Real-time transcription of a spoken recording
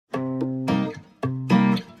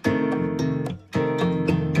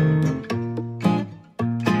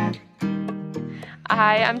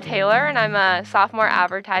Hi, I'm Taylor, and I'm a sophomore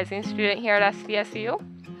advertising student here at SDSU.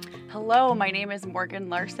 Hello, my name is Morgan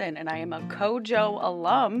Larson, and I am a COJO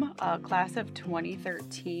Alum, class of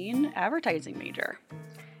 2013 advertising major.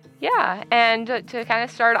 Yeah, and to kind of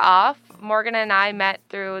start off, Morgan and I met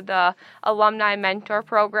through the alumni mentor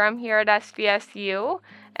program here at SDSU,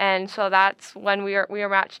 and so that's when we were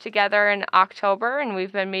matched together in October, and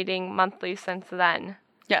we've been meeting monthly since then.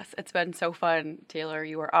 Yes, it's been so fun, Taylor.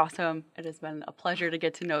 You are awesome. It has been a pleasure to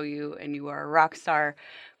get to know you, and you are a rock star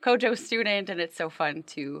COJO student, and it's so fun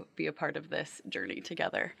to be a part of this journey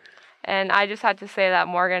together. And I just had to say that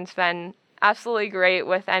Morgan's been absolutely great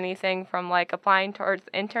with anything from like applying towards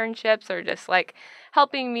internships or just like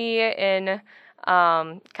helping me in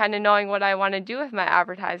kind of knowing what I want to do with my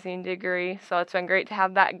advertising degree. So it's been great to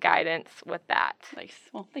have that guidance with that. Nice.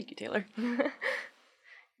 Well, thank you, Taylor.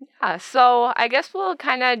 Yeah, so I guess we'll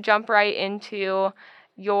kind of jump right into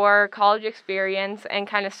your college experience and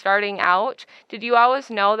kind of starting out. Did you always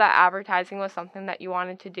know that advertising was something that you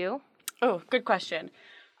wanted to do? Oh, good question.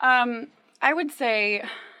 I would say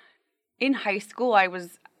in high school, I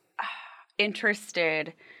was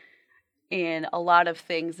interested in a lot of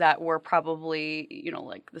things that were probably,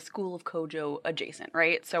 like the School of COJO adjacent,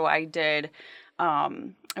 right? So I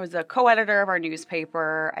was a co-editor of our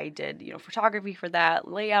newspaper. I did, photography for that,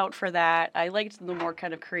 layout for that. I liked the more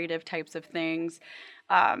kind of creative types of things.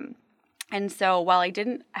 And so while I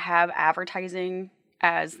didn't have advertising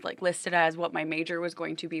as like listed as what my major was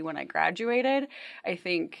going to be when I graduated, I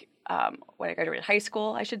think when I graduated high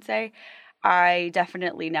school, I should say, I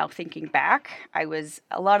definitely, now thinking back, a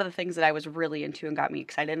lot of the things that I was really into and got me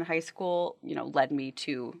excited in high school, led me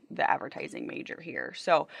to the advertising major here.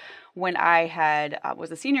 So when I was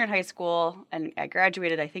a senior in high school and I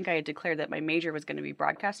graduated, I think I had declared that my major was going to be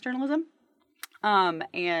broadcast journalism.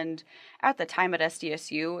 And at the time at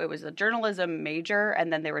SDSU, it was a journalism major,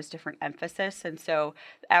 and then there was different emphasis. And so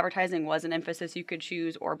advertising was an emphasis you could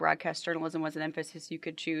choose, or broadcast journalism was an emphasis you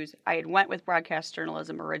could choose. I had went with broadcast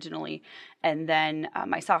journalism originally, and then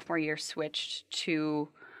my sophomore year switched to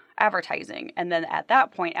advertising. And then at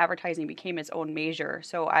that point, advertising became its own major.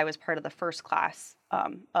 So I was part of the first class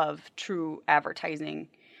of true advertising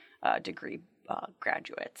degree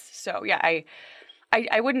graduates. So yeah,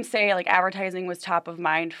 I wouldn't say like advertising was top of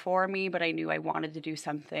mind for me, but I knew I wanted to do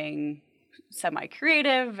something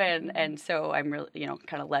semi-creative, and so I'm really,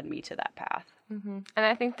 kind of led me to that path. Mm-hmm. And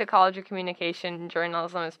I think the College of Communication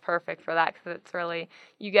journalism is perfect for that because it's really,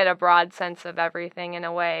 you get a broad sense of everything in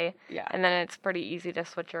a way, yeah. And then it's pretty easy to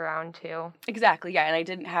switch around too. Exactly, yeah, and I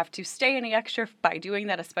didn't have to stay any extra by doing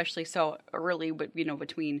that, especially so early, but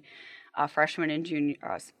between freshman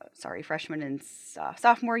and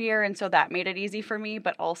sophomore year, and so that made it easy for me.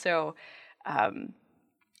 But also,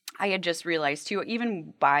 I had just realized too,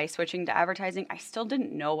 even by switching to advertising, I still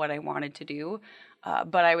didn't know what I wanted to do.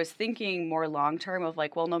 But I was thinking more long term of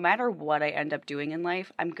like, well, no matter what I end up doing in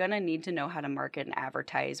life, I'm gonna need to know how to market and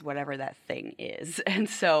advertise whatever that thing is. And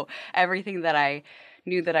so everything that I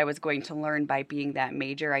knew that I was going to learn by being that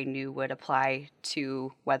major, I knew would apply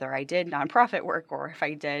to whether I did nonprofit work or if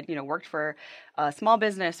I did, worked for a small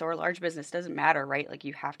business or a large business, doesn't matter, right? Like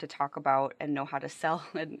you have to talk about and know how to sell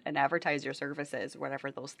and advertise your services, whatever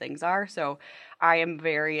those things are. So I am a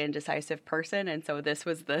very indecisive person. And so this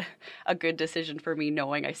was a good decision for me,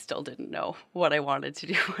 knowing I still didn't know what I wanted to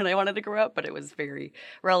do when I wanted to grow up, but it was very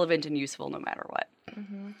relevant and useful no matter what.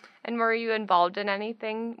 Mm-hmm. And were you involved in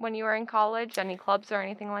anything when you were in college? Any clubs or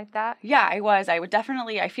anything like that? Yeah, I was. I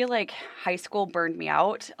feel like high school burned me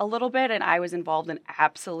out a little bit, and I was involved in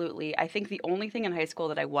I think the only thing in high school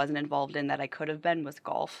that I wasn't involved in that I could have been was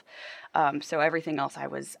golf. So everything else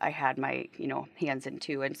I had my, hands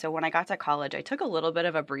into. And so when I got to college, I took a little bit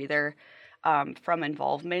of a breather from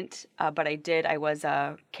involvement, but I was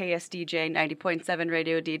a KSDJ 90.7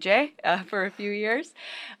 radio DJ for a few years.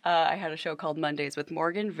 I had a show called Mondays with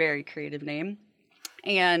Morgan, very creative name.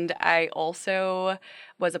 And I also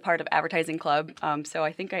was a part of advertising club. So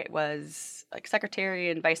I think I was like secretary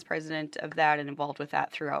and vice president of that and involved with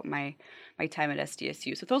that throughout my time at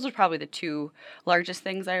SDSU. So those are probably the two largest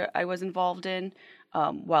things I was involved in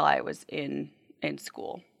while I was in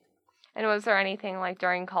school. And was there anything like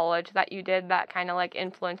during college that you did that kind of like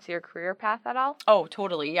influenced your career path at all? Oh,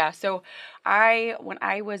 totally. Yeah. So when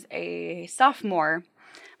I was a sophomore,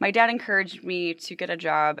 my dad encouraged me to get a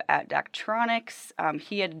job at Daktronics.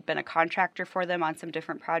 He had been a contractor for them on some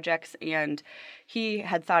different projects, and he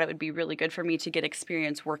had thought it would be really good for me to get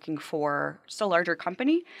experience working for just a larger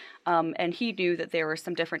company. And he knew that there were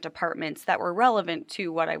some different departments that were relevant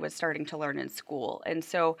to what I was starting to learn in school. And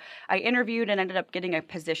so I interviewed and ended up getting a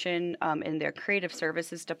position in their creative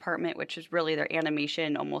services department, which is really their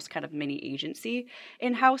animation, almost kind of mini agency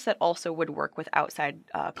in-house that also would work with outside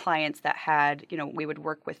clients that had, we would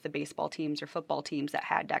work with the baseball teams or football teams that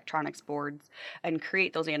had Daktronics boards and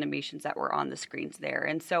create those animations that were on the screens there.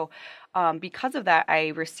 And so because of that, I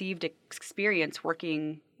received experience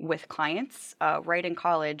working with clients right in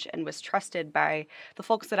college and was trusted by the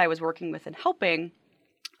folks that I was working with and helping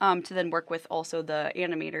to then work with also the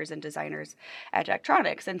animators and designers at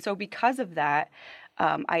Daktronics. And so because of that,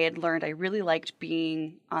 I had learned I really liked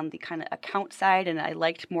being on the kind of account side, and I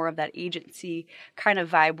liked more of that agency kind of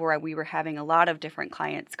vibe where we were having a lot of different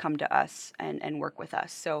clients come to us and work with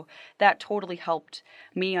us. So that totally helped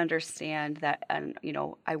me understand that, and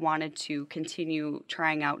I wanted to continue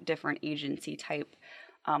trying out different agency type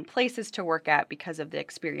places to work at because of the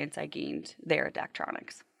experience I gained there at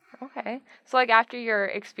Daktronics. Okay. So after your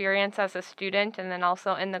experience as a student and then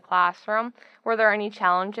also in the classroom, were there any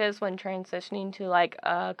challenges when transitioning to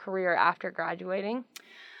a career after graduating?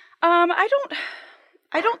 I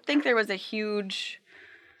don't think there was I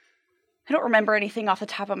don't remember anything off the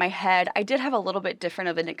top of my head. I did have a little bit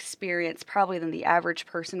different of an experience probably than the average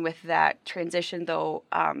person with that transition though,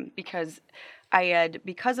 because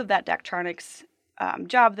because of that Daktronics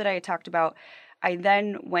job that I had talked about, I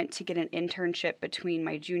then went to get an internship between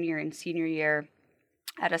my junior and senior year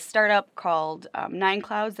at a startup called Nine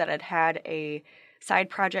Clouds that had a side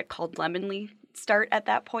project called Lemonly start at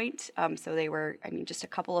that point. So they were, just a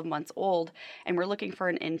couple of months old, and we're looking for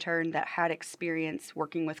an intern that had experience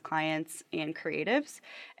working with clients and creatives.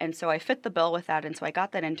 And so I fit the bill with that, and so I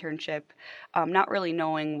got that internship, not really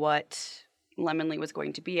knowing what Lemonly was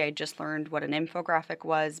going to be. I just learned what an infographic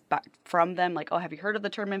was from them. Oh, have you heard of the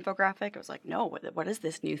term infographic? I was like, no, what is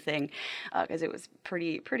this new thing? Because it was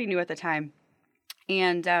pretty new at the time.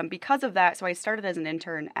 And because of that, so I started as an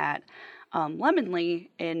intern at Lemonly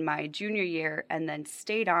in my junior year, and then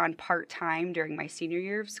stayed on part-time during my senior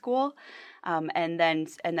year of school, and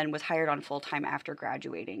then was hired on full-time after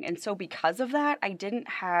graduating. And so because of that, I didn't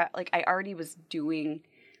have, I already was doing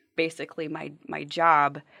basically my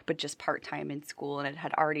job, but just part-time in school, and I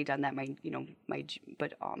had already done that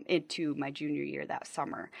into my junior year that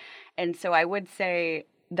summer. And so I would say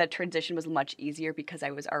the transition was much easier because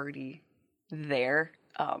I was already there,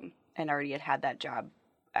 and already had that job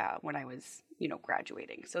when I was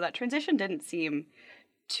graduating. So that transition didn't seem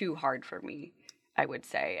too hard for me, I would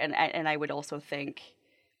say. And I would also think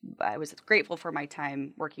I was grateful for my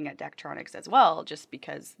time working at Daktronics as well, just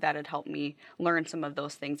because that had helped me learn some of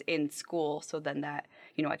those things in school. So then that,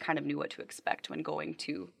 I kind of knew what to expect when going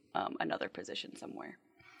to another position somewhere.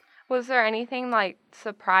 Was there anything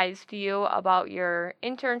surprised you about your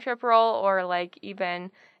internship role, or even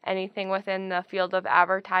anything within the field of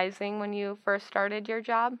advertising when you first started your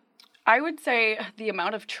job? I would say the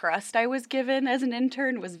amount of trust I was given as an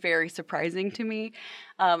intern was very surprising to me.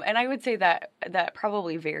 And I would say that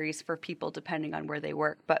probably varies for people depending on where they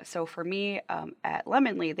work. But so for me at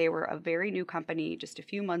Lemonly, they were a very new company, just a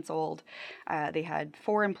few months old. They had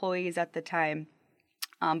 4 employees at the time.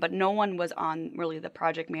 But no one was on really the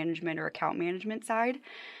project management or account management side.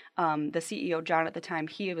 The CEO, John, at the time,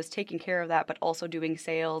 he was taking care of that, but also doing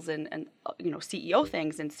sales and CEO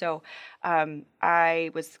things. And so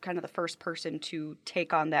I was kind of the first person to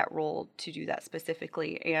take on that role to do that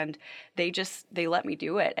specifically. And they let me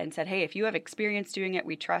do it and said, hey, if you have experience doing it,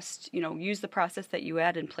 we trust, use the process that you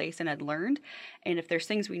had in place and had learned. And if there's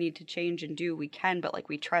things we need to change and do, we can, but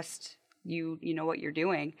we trust you know what you're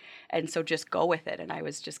doing. And so just go with it. And I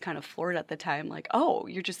was just kind of floored at the time, oh,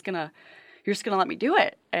 you're just gonna let me do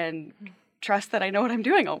it and trust that I know what I'm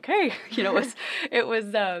doing. Okay. It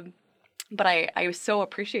was, but I so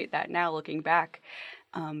appreciate that now looking back,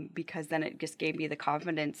 because then it just gave me the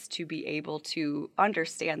confidence to be able to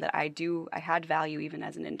understand that I had value even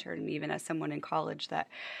as an intern and even as someone in college, that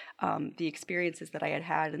the experiences that I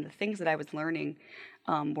had and the things that I was learning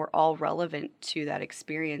were all relevant to that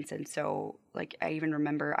experience. And so I even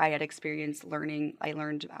remember I had experience I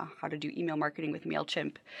learned how to do email marketing with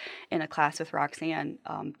MailChimp in a class with Roxanne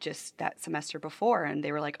just that semester before. And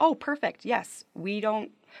they were like, oh, perfect. Yes, we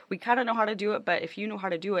kind of know how to do it, but if you know how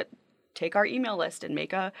to do it, take our email list and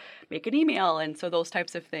make an email. And so those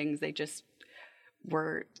types of things, they just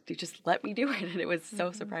they just let me do it, and it was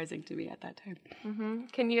so surprising to me at that time.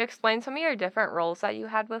 Can you explain some of your different roles that you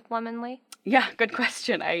had with Lemonly? Yeah, good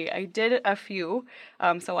question. I did a few.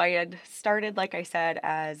 So I had started, like I said,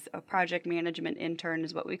 as a project management intern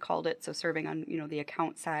is what we called it. So serving on, the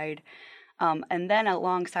account side. And then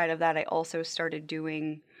alongside of that, I also started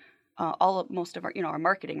doing most of our, our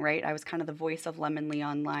marketing, right? I was kind of the voice of Lemonly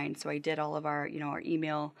online. So I did all of our, our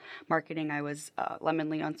email marketing. I was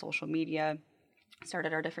Lemonly on social media,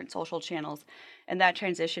 started our different social channels, and that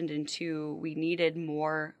transitioned into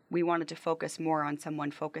we wanted to focus more on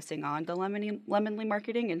someone focusing on the Lemonly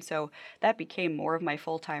marketing, and so that became more of my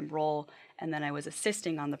full-time role. And then I was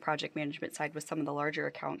assisting on the project management side with some of the larger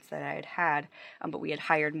accounts that I had, but we had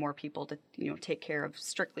hired more people to take care of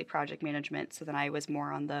strictly project management, so then I was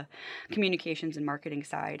more on the communications and marketing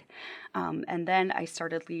side. And then I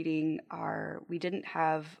started leading we didn't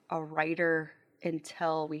have a writer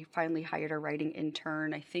until we finally hired a writing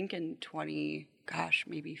intern, I think in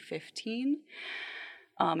maybe 15.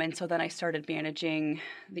 And so then I started managing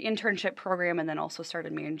the internship program, and then also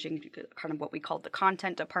started managing kind of what we called the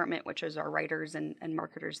content department, which is our writers and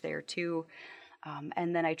marketers there too.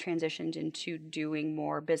 And then I transitioned into doing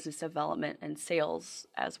more business development and sales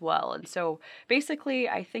as well. And so basically,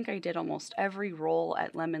 I think I did almost every role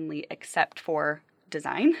at Lemonly except for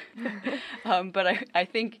design. But I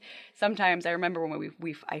think sometimes I remember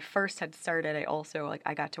when I first had started, I also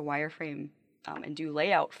I got to wireframe and do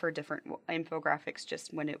layout for different infographics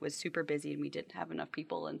just when it was super busy and we didn't have enough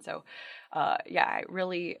people. And so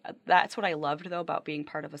that's what I loved though about being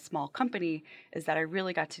part of a small company, is that I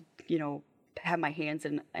really got to have my hands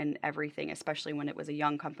in everything, especially when it was a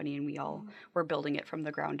young company and we all were building it from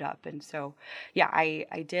the ground up. And so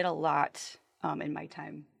I did a lot in my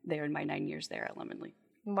time there, in my 9 years there at Lemonly.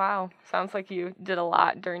 Wow. Sounds like you did a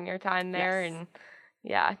lot during your time there. Yes. And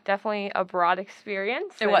yeah, definitely a broad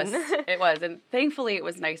experience. It was. And thankfully it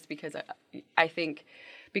was nice because I think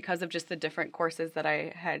because of just the different courses that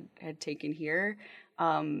I had taken here,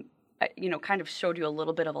 kind of showed you a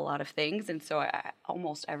little bit of a lot of things. And so I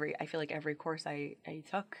feel like every course I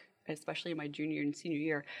took, especially in my junior and senior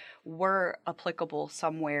year, were applicable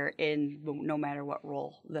somewhere in no matter what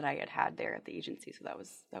role that I had there at the agency. So that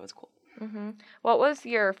was cool. What was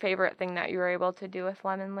your favorite thing that you were able to do with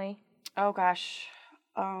Lemonly? Oh gosh.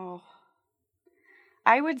 I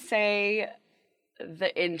would say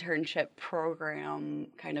the internship program,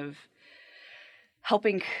 kind of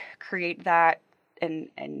helping create that and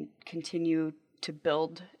continue to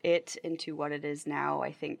build it into what it is now.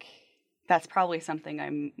 I think that's probably something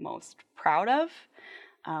I'm most proud of.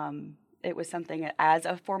 It was something as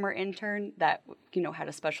a former intern that, had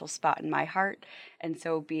a special spot in my heart. And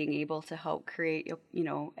so being able to help create,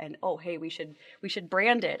 and, hey, we should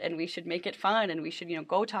brand it and we should make it fun and we should,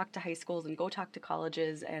 go talk to high schools and go talk to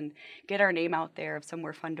colleges and get our name out there of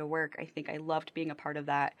somewhere fun to work. I think I loved being a part of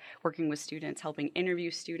that, working with students, helping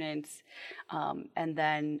interview students. And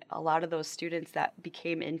then a lot of those students that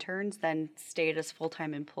became interns then stayed as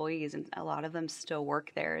full-time employees, and a lot of them still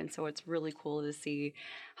work there. And so it's really cool to see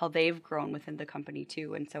how they've grown within the company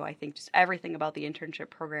too. And so I think just everything about the internship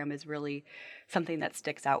program is really something that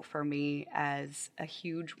sticks out for me as a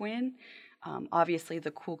huge win. Obviously the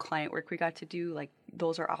cool client work we got to do,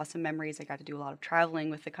 those are awesome memories. I got to do a lot of traveling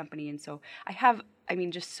with the company. And so I have,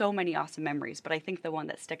 just so many awesome memories, but I think the one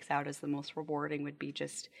that sticks out as the most rewarding would be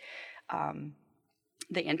just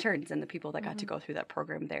the interns and the people that got to go through that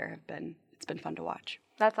program there. It's been fun to watch.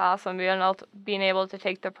 That's awesome, being able to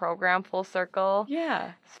take the program full circle.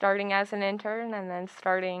 Yeah. Starting as an intern and then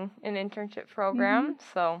starting an internship program.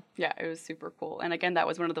 So yeah, it was super cool. And again, that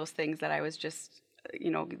was one of those things that I was just,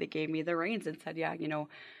 they gave me the reins and said,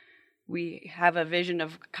 we have a vision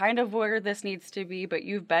of kind of where this needs to be, but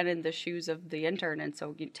you've been in the shoes of the intern, and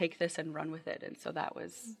so you take this and run with it. And so that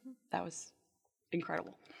was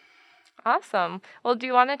incredible. Awesome. Well, do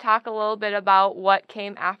you want to talk a little bit about what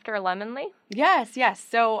came after Lemonly? Yes.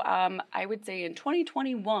 So I would say in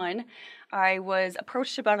 2021, I was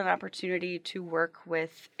approached about an opportunity to work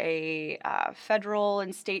with a federal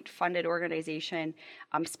and state-funded organization,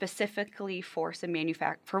 specifically for some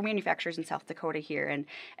manufacturers in South Dakota here.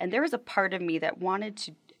 And there was a part of me that wanted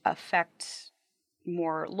to affect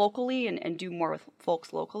more locally and do more with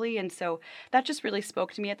folks locally. And so that just really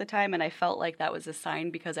spoke to me at the time. And I felt like that was a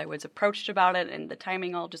sign because I was approached about it and the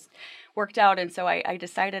timing all just worked out. And so I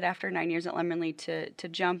decided after 9 years at Lemonly to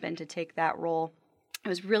jump and to take that role. it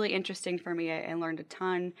was really interesting for me. I learned a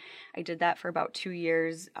ton. I did that for about 2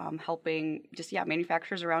 years, helping just,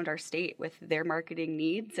 manufacturers around our state with their marketing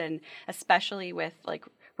needs, and especially with like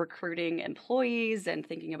recruiting employees and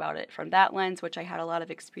thinking about it from that lens, which I had a lot of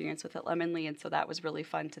experience with at Lemonly. And so that was really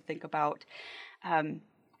fun to think about. And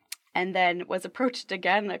then was approached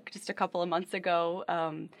again just a couple of months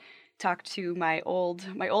ago. Talked to my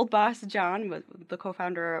old boss, John, one of the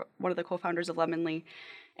co-founders of Lemonly,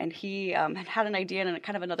 and he had an idea and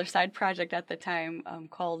kind of another side project at the time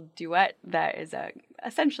called Duet, that is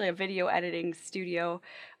essentially a video editing studio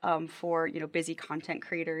for busy content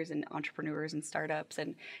creators and entrepreneurs and startups.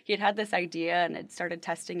 And he had this idea and had started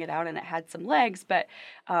testing it out, and it had some legs, but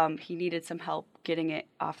he needed some help getting it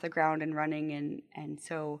off the ground and running, and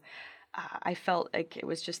so. I felt like it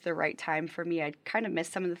was just the right time for me. I'd kind of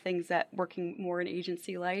missed some of the things that working more in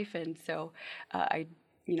agency life, and so I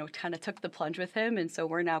kind of took the plunge with him. And so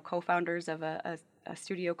we're now co-founders of a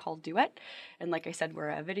studio called Duet. And like I said, we're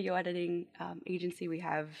a video editing agency. We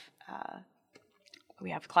have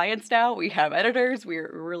clients now. We have editors.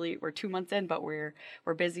 We're 2 months in, but we're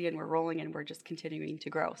busy and we're rolling, and we're just continuing to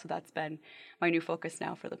grow. So that's been my new focus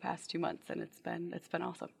now for the past 2 months, and it's been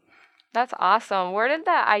awesome. That's awesome. Where did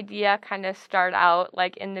that idea kind of start out,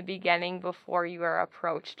 like in the beginning before you were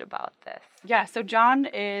approached about this? Yeah, so John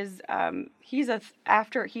is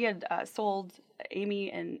after he had sold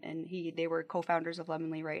Amy and they were co-founders of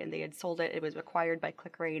Lemonly, right? And they had sold it. It was acquired by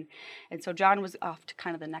ClickRain. And so John was off to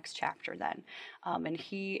kind of the next chapter then. And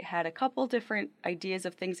he had a couple different ideas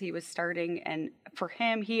of things he was starting. And for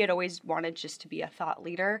him, he had always wanted just to be a thought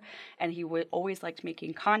leader. And he always liked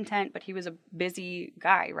making content, but he was a busy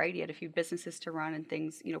guy, right? He had a few businesses to run and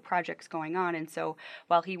things, projects going on. And so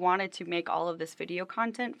while he wanted to make all of this video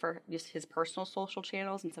content for just his personal social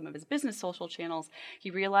channels and some of his business social channels, he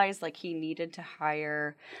realized like he needed to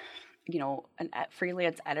hire a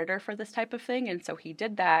freelance editor for this type of thing. And so he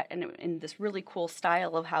did that, and in this really cool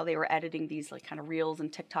style of how they were editing these like kind of reels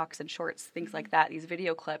and TikToks and shorts, things like that, these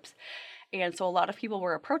video clips. And so a lot of people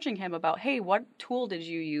were approaching him about, hey, what tool did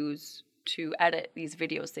you use to edit these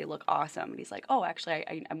videos? They look awesome. And he's like, oh, actually,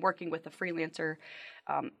 I'm working with a freelancer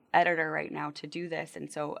editor right now to do this. And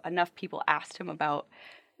so enough people asked him about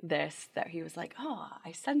this that he was like, oh,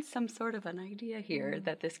 I sense some sort of an idea here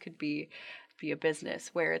that this could be a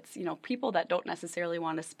business, where it's people that don't necessarily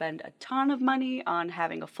want to spend a ton of money on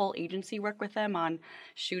having a full agency work with them on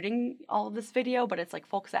shooting all of this video, but it's like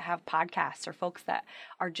folks that have podcasts or folks that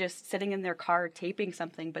are just sitting in their car taping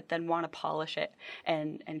something but then want to polish it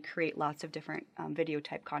and create lots of different video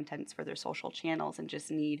type contents for their social channels, and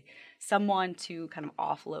just need someone to kind of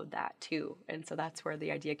offload that too. And so that's where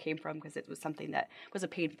the idea came from, because it was something that was a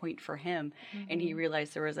pain point for him. And he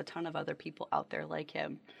realized there was a ton of other people out there like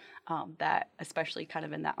him that, especially kind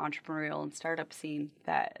of in that entrepreneurial and startup scene,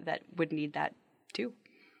 that would need that too.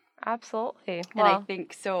 Absolutely. And I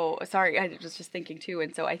think so. Sorry, I was just thinking too.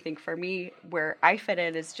 And so I think for me, where I fit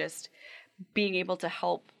in is just being able to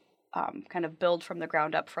help kind of build from the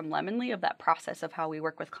ground up from Lemonly, of that process of how we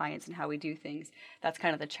work with clients and how we do things. That's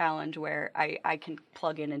kind of the challenge where I can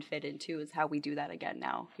plug in and fit into, is how we do that again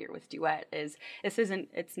now here with Duet.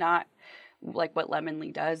 It's not like what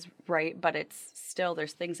Lemonly does, right? But it's still,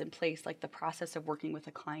 there's things in place, like the process of working with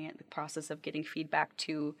a client, the process of getting feedback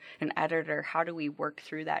to an editor. How do we work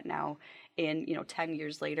through that now? In 10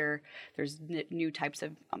 years later, there's new types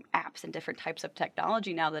of apps and different types of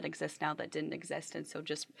technology now that exist now that didn't exist. And so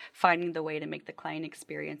just finding the way to make the client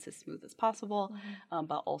experience as smooth as possible,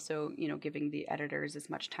 but also, giving the editors as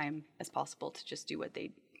much time as possible to just do what they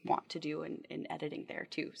want to do in editing there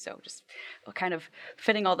too. So just kind of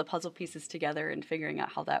fitting all the puzzle pieces together and figuring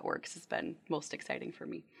out how that works has been most exciting for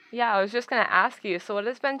me. Yeah, I was just going to ask you, so what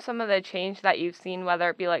has been some of the change that you've seen, whether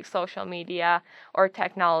it be like social media or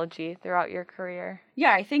technology, throughout your career?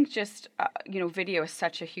 Yeah, I think just, video is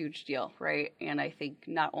such a huge deal, right? And I think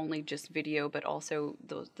not only just video, but also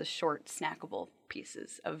the short snackable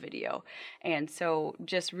pieces of video. And so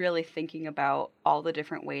just really thinking about all the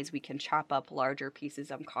different ways we can chop up larger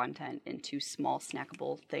pieces of content into small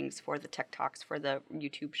snackable things for the TikToks, for the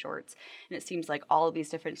YouTube shorts. And it seems like all of these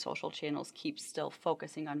different social channels keep still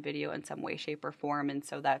focusing on video in some way, shape, or form. And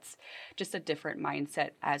so that's just a different mindset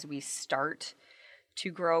as we start to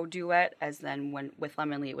grow Duet, as then when with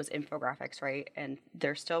Lemonly it was infographics, right? And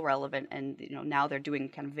they're still relevant, and now they're doing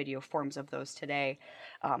kind of video forms of those today.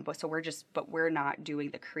 But we're not doing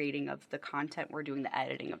the creating of the content, we're doing the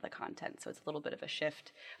editing of the content. So it's a little bit of a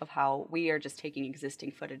shift of how we are just taking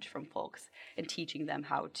existing footage from folks and teaching them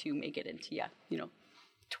how to make it into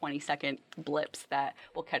 20-second blips that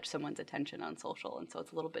will catch someone's attention on social. And so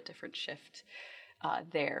it's a little bit different shift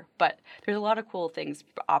there. But there's a lot of cool things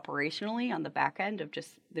operationally on the back end of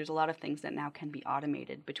just, there's a lot of things that now can be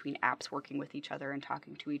automated between apps working with each other and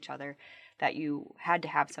talking to each other that you had to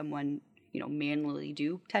have someone, manually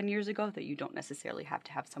do 10 years ago that you don't necessarily have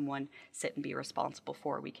to have someone sit and be responsible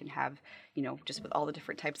for. We can have, just with all the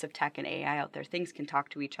different types of tech and AI out there, things can talk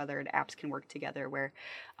to each other and apps can work together where,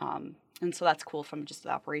 and so that's cool from just the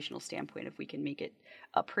operational standpoint. If we can make it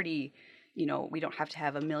a pretty, we don't have to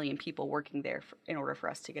have a million people working there in order for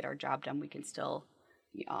us to get our job done. We can still,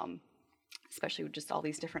 especially with just all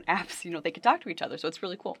these different apps, they can talk to each other. So it's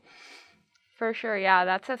really cool. For sure, yeah.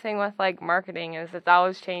 That's the thing with like marketing is it's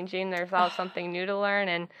always changing. There's always something new to learn,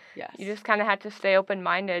 and yes, you just kind of have to stay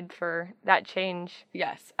open-minded for that change.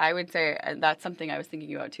 Yes, I would say, and that's something I was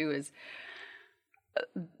thinking about too, is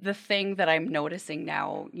the thing that I'm noticing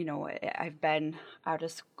now. I've been out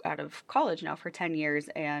of college now for 10 years,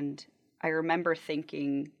 and I remember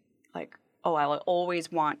thinking like, oh, I'll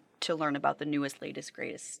always want to learn about the newest, latest,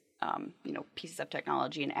 greatest pieces of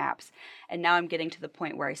technology and apps. And now I'm getting to the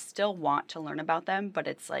point where I still want to learn about them, but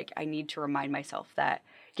it's like I need to remind myself that,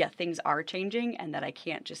 yeah, things are changing and that I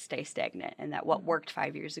can't just stay stagnant and that what worked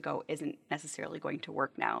 5 years ago isn't necessarily going to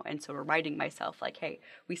work now. And so reminding myself like, hey,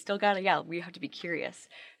 we still we have to be curious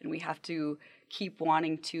and we have to keep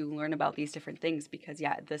wanting to learn about these different things because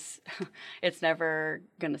it's never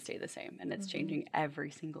going to stay the same and it's changing every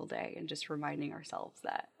single day. And just reminding ourselves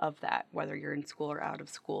that whether you're in school or out of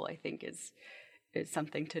school, I think is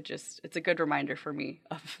something to it's a good reminder for me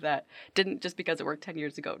of that. Just because it worked 10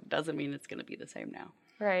 years ago doesn't mean it's going to be the same now.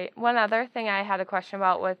 Right. One other thing I had a question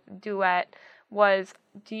about with Duet was,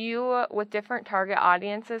 with different target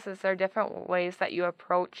audiences, is there different ways that you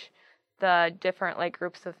approach the different like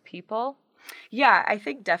groups of people? Yeah, I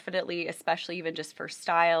think definitely, especially even just for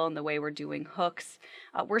style and the way we're doing hooks,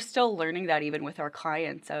 we're still learning that even with our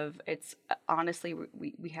clients. Honestly,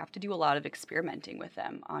 we have to do a lot of experimenting with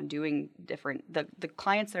them on doing different. The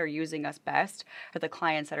clients that are using us best are the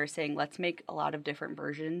clients that are saying, let's make a lot of different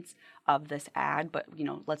versions of this ad, but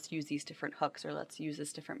let's use these different hooks, or let's use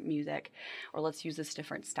this different music, or let's use this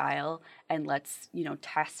different style, and let's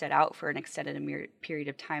test it out for an extended period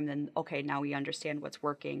of time. Then okay, now we understand what's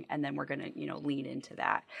working, and then we're going to lean into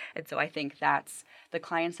that. And so I think that's the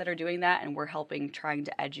clients that are doing that, and we're trying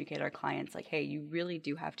to educate our clients like, hey, you really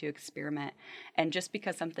do have to experiment, and just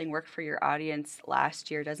because something worked for your audience last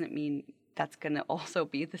year doesn't mean that's going to also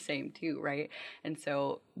be the same too, right? And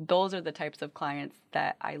so those are the types of clients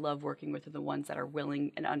that I love working with, are the ones that are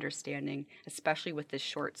willing and understanding, especially with this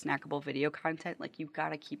short snackable video content. Like, you've got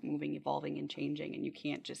to keep moving, evolving, and changing, and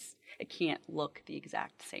it can't look the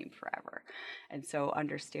exact same forever. And so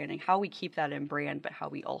understanding how we keep that in brand, but how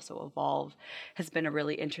we also evolve has been a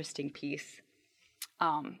really interesting piece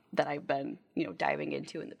that I've been, diving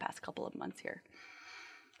into in the past couple of months here.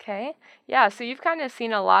 Okay. Yeah, so you've kind of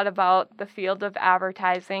seen a lot about the field of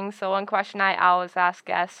advertising. So one question I always ask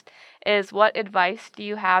guests is, what advice do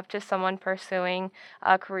you have to someone pursuing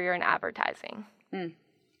a career in advertising?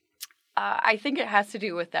 I think it has to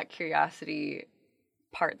do with that curiosity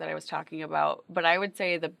part that I was talking about. But I would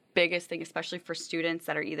say the biggest thing, especially for students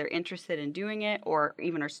that are either interested in doing it or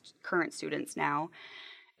even our current students now,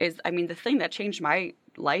 is, the thing that changed my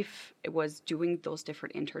life was doing those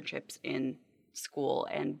different internships in school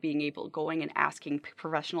and going and asking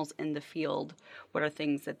professionals in the field what are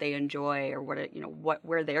things that they enjoy, or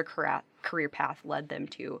where their career path led them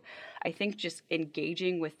to. I think just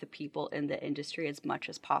engaging with the people in the industry as much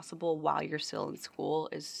as possible while you're still in school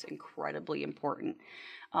is incredibly important,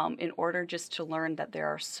 in order just to learn that there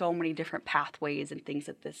are so many different pathways and things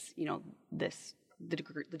that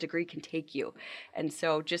the degree can take you. And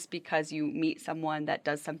so just because you meet someone that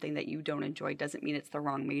does something that you don't enjoy doesn't mean it's the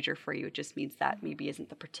wrong major for you. It just means that maybe isn't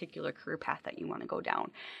the particular career path that you want to go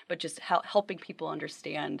down. But just helping people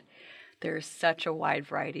understand there's such a wide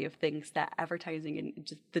variety of things that advertising and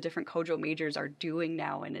just the different COJO majors are doing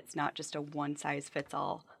now, and it's not just a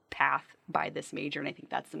one-size-fits-all path by this major. And I think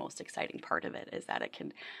that's the most exciting part of it, is that it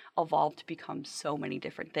can evolve to become so many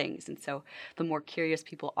different things. And so the more curious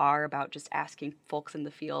people are about just asking folks in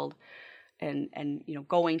the field and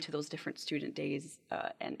going to those different student days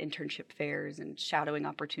and internship fairs and shadowing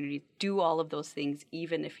opportunities, do all of those things,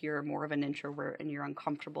 even if you're more of an introvert and you're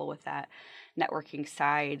uncomfortable with that networking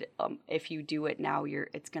side. If you do it now,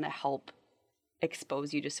 it's going to help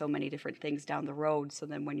expose you to so many different things down the road. So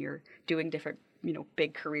then when you're doing different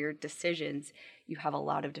big career decisions, you have a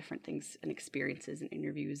lot of different things and experiences and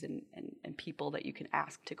interviews and people that you can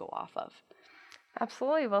ask to go off of.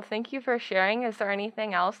 Absolutely. Well, thank you for sharing. Is there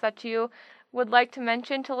anything else that you would like to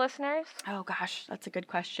mention to listeners? Oh gosh, that's a good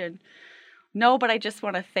question. No, but I just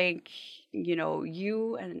want to thank,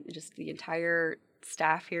 you and just the entire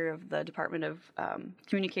staff here of the Department of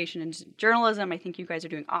Communication and Journalism. I think you guys are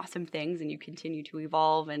doing awesome things and you continue to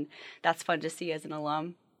evolve, and that's fun to see as an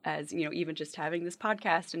alum. As even just having this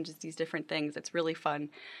podcast and just these different things, it's really fun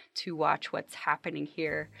to watch what's happening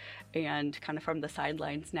here, and kind of from the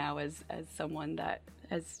sidelines now as someone that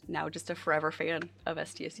is now just a forever fan of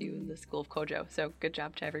SDSU and the School of COJO. So good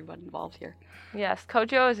job to everyone involved here. Yes,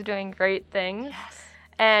 COJO is doing great things. Yes.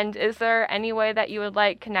 And is there any way that you would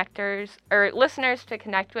like connectors or listeners to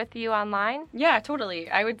connect with you online? Yeah,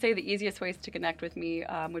 totally. I would say the easiest ways to connect with me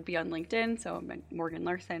would be on LinkedIn, so I'm Morgan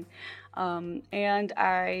Larson. And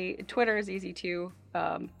Twitter is easy too.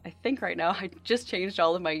 I think right now I just changed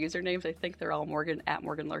all of my usernames. I think they're all Morgan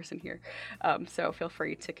Larson here. So feel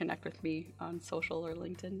free to connect with me on social or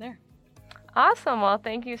LinkedIn there. Awesome. Well,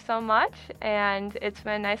 thank you so much. And it's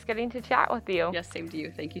been nice getting to chat with you. Yes, same to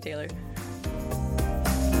you. Thank you, Taylor.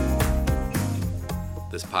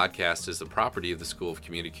 This podcast is the property of the School of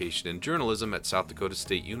Communication and Journalism at South Dakota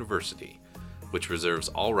State University, which reserves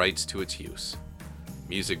all rights to its use.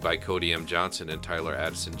 Music by Cody M. Johnson and Tyler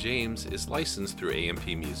Addison James is licensed through AMP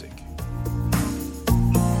Music.